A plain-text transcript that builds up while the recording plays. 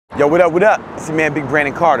Yo, what up, what up? It's your man, Big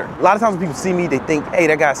Brandon Carter. A lot of times when people see me, they think, hey,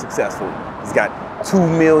 that guy's successful. He's got 2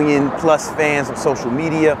 million plus fans on social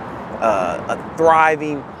media, a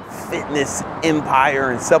thriving fitness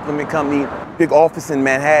empire and supplement company, big office in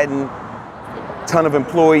Manhattan, ton of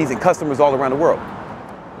employees and customers all around the world.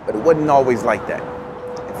 But it wasn't always like that.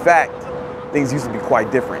 In fact, things used to be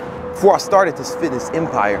quite different. Before I started this fitness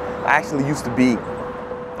empire, I actually used to be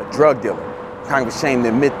a drug dealer. Kind of ashamed to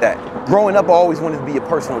admit that. Growing up, I always wanted to be a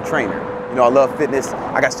personal trainer. You know, I love fitness.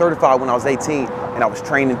 I got certified when I was 18 and I was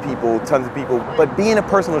training people, tons of people. But being a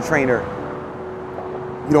personal trainer,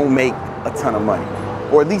 you don't make a ton of money,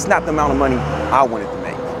 or at least not the amount of money I wanted to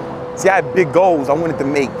make. See, I had big goals. I wanted to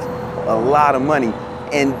make a lot of money.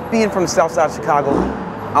 And being from the south side of Chicago,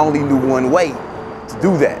 I only knew one way to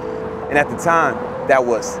do that. And at the time, that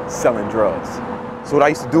was selling drugs. So what I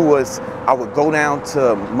used to do was I would go down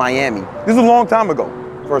to Miami. This was a long time ago,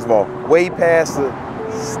 first of all, way past the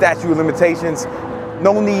statute of limitations.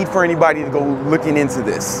 No need for anybody to go looking into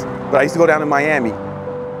this. But I used to go down to Miami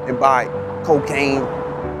and buy cocaine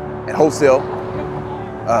at wholesale,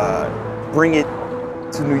 bring it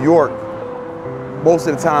to New York, most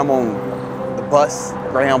of the time on the bus,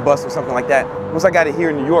 Greyhound bus or something like that. Once I got it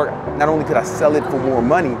here in New York, not only could I sell it for more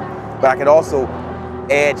money, but I could also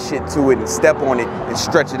add shit to it and step on it and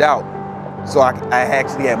stretch it out. So I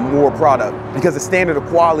actually had more product, because the standard of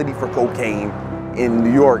quality for cocaine in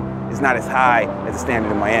New York is not as high as the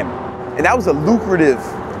standard in Miami. And that was a lucrative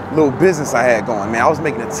little business I had going, man. I was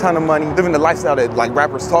making a ton of money, living the lifestyle that like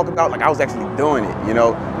rappers talk about. Like I was actually doing it, you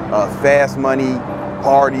know? Fast money,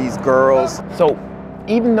 parties, girls. So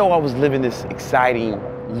even though I was living this exciting,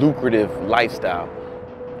 lucrative lifestyle,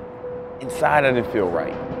 inside I didn't feel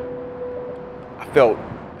right. I felt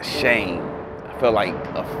ashamed. I felt like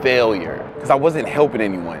a failure because I wasn't helping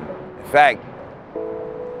anyone. In fact,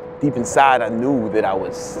 deep inside I knew that I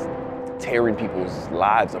was tearing people's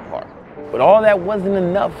lives apart. But all that wasn't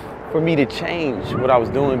enough for me to change what I was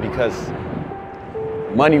doing, because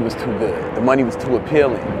money was too good. The money was too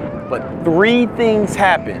appealing. But 3 things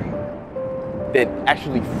happened that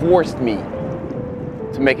actually forced me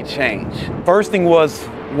to make a change. First thing was,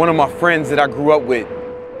 one of my friends that I grew up with,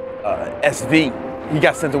 SV, he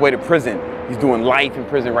got sent away to prison. He's doing life in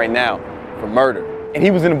prison right now for murder. And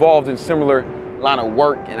he was involved in similar line of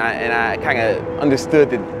work, and I kind of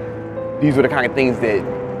understood that these were the kind of things that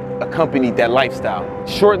accompanied that lifestyle.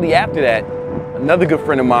 Shortly after that, another good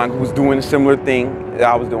friend of mine who was doing a similar thing that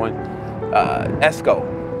I was doing, Esco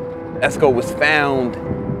was found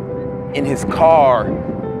in his car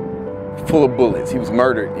full of bullets. He was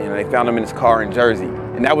murdered, and they found him in his car in Jersey.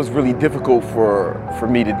 And that was really difficult for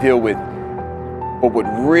me to deal with. But what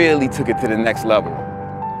really took it to the next level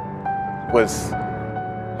was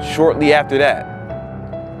shortly after that,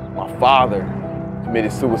 my father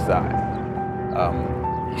committed suicide.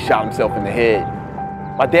 He shot himself in the head.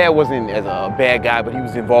 My dad wasn't as a bad guy, but he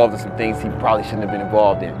was involved in some things he probably shouldn't have been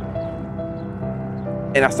involved in.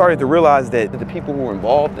 And I started to realize that the people who were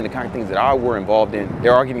involved in the kind of things that I were involved in,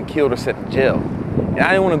 they're all getting killed or sent to jail. And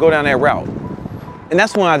I didn't want to go down that route. And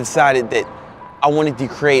that's when I decided that I wanted to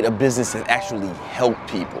create a business that actually helped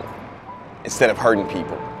people instead of hurting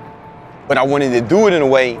people. But I wanted to do it in a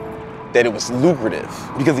way that it was lucrative.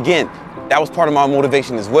 Because again, that was part of my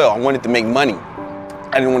motivation as well. I wanted to make money.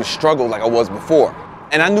 I didn't want to struggle like I was before.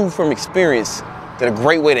 And I knew from experience that a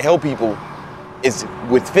great way to help people is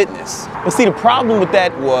with fitness. But see, the problem with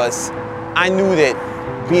that was I knew that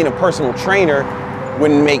being a personal trainer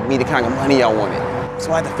wouldn't make me the kind of money I wanted.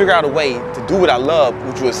 So I had to figure out a way to do what I love,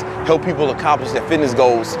 which was help people accomplish their fitness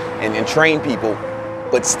goals and train people,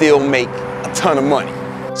 but still make a ton of money.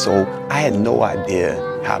 So I had no idea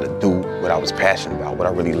how to do what I was passionate about, what I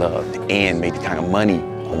really loved, and make the kind of money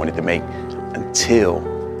I wanted to make until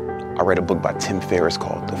I read a book by Tim Ferriss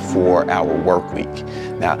called The 4-Hour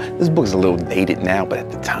Workweek. Now, this book is a little dated now, but at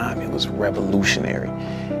the time it was revolutionary.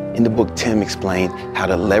 In the book, Tim explained how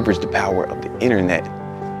to leverage the power of the internet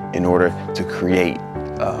in order to create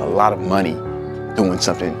a lot of money doing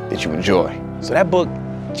something that you enjoy. So that book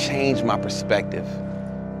changed my perspective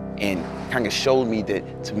and kind of showed me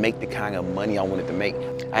that to make the kind of money I wanted to make,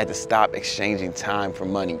 I had to stop exchanging time for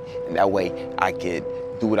money, and that way I could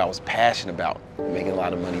do what I was passionate about, making a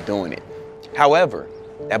lot of money doing it. However,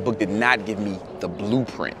 that book did not give me the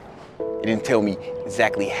blueprint. It didn't tell me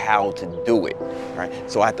exactly how to do it, right?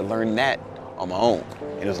 So I had to learn that on my own.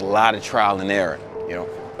 And it was a lot of trial and error, you know?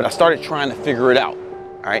 But I started trying to figure it out,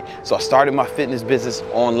 all right? So I started my fitness business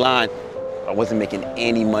online. I wasn't making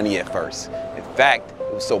any money at first. In fact,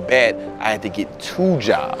 it was so bad, I had to get 2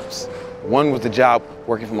 jobs. One was the job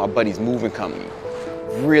working for my buddy's moving company.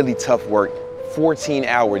 Really tough work,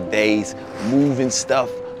 14-hour days, moving stuff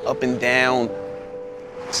up and down,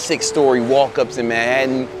 6-story walk-ups in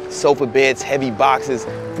Manhattan, sofa beds, heavy boxes,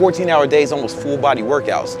 14-hour days, almost full-body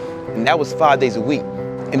workouts. And that was 5 days a week.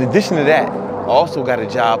 In addition to that, I also got a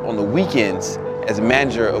job on the weekends as a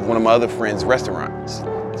manager of one of my other friends' restaurants.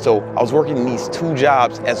 So I was working these 2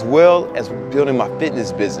 jobs as well as building my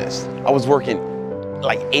fitness business. I was working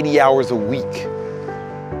like 80 hours a week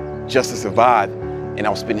just to survive. And I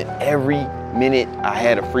was spending every minute I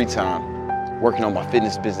had of free time working on my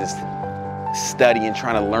fitness business, studying,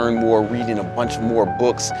 trying to learn more, reading a bunch more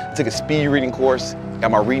books. Took a speed reading course,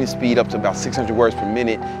 got my reading speed up to about 600 words per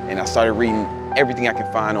minute, and I started reading everything I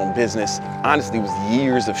could find on business. Honestly, it was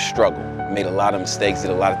years of struggle. I made a lot of mistakes,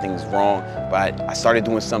 did a lot of things wrong, but I started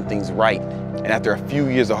doing some things right. And after a few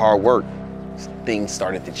years of hard work, things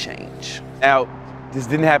started to change. Now, this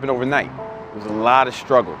didn't happen overnight. It was a lot of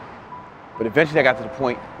struggle. But eventually I got to the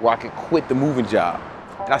point where I could quit the moving job.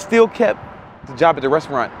 And I still kept the job at the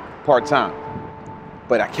restaurant part-time.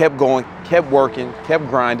 But I kept going, kept working, kept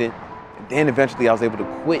grinding. And then eventually I was able to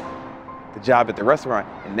quit the job at the restaurant.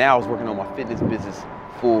 And now I was working on my fitness business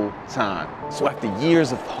full-time. So after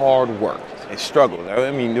years of hard work and struggle,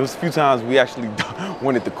 I mean, there was a few times we actually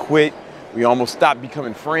wanted to quit. We almost stopped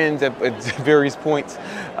becoming friends at various points.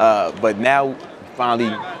 But now we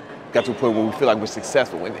finally got to a point where we feel like we're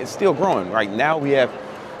successful, and it's still growing. Right now we have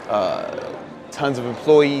tons of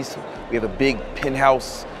employees. We have a big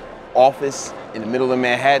penthouse office in the middle of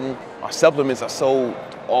Manhattan. Our supplements are sold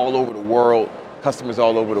all over the world, customers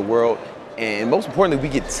all over the world. And most importantly,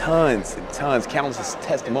 we get tons and tons, countless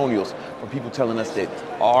testimonials from people telling us that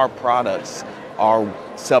our products, our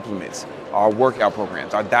supplements, our workout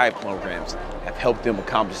programs, our diet programs have helped them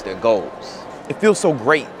accomplish their goals. It feels so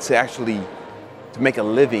great to actually make a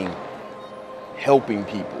living helping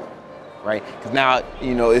people, right? Because now,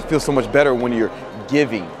 you know, it feels so much better when you're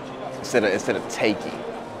giving instead of taking.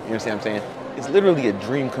 You understand what I'm saying? It's literally a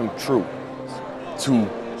dream come true to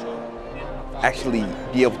actually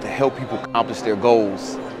be able to help people accomplish their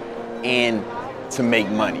goals and to make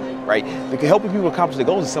money, right? Because helping people accomplish their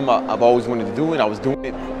goals is something I've always wanted to do, and I was doing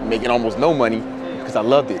it, making almost no money because I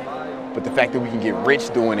loved it. But the fact that we can get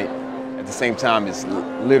rich doing it at the same time is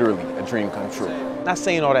literally a dream come true. I'm not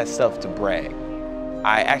saying all that stuff to brag.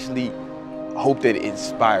 I actually hope that it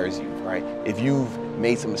inspires you, right? If you've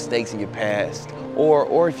made some mistakes in your past,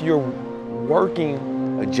 or if you're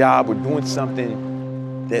working a job or doing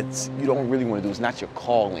something that you don't really want to do, it's not your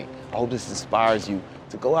calling. I hope this inspires you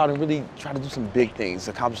to go out and really try to do some big things,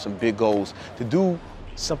 accomplish some big goals, to do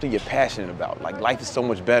something you're passionate about. Like, life is so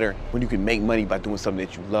much better when you can make money by doing something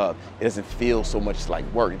that you love. It doesn't feel so much like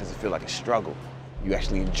work. It doesn't feel like a struggle. You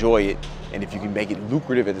actually enjoy it, and if you can make it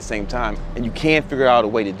lucrative at the same time, and you can figure out a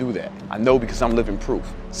way to do that. I know because I'm living proof.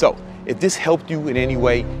 So, if this helped you in any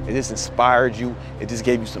way, if this inspired you, if this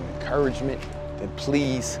gave you some encouragement, then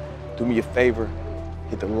please do me a favor,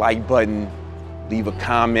 hit the like button, leave a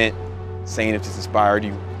comment saying if this inspired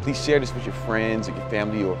you. Please share this with your friends or your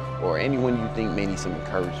family or anyone you think may need some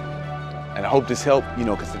encouragement. And I hope this helped, you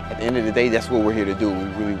know, because at the end of the day, that's what we're here to do. We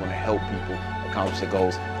really want to help people accomplish their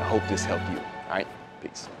goals. I hope this helped you. All right,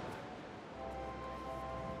 peace.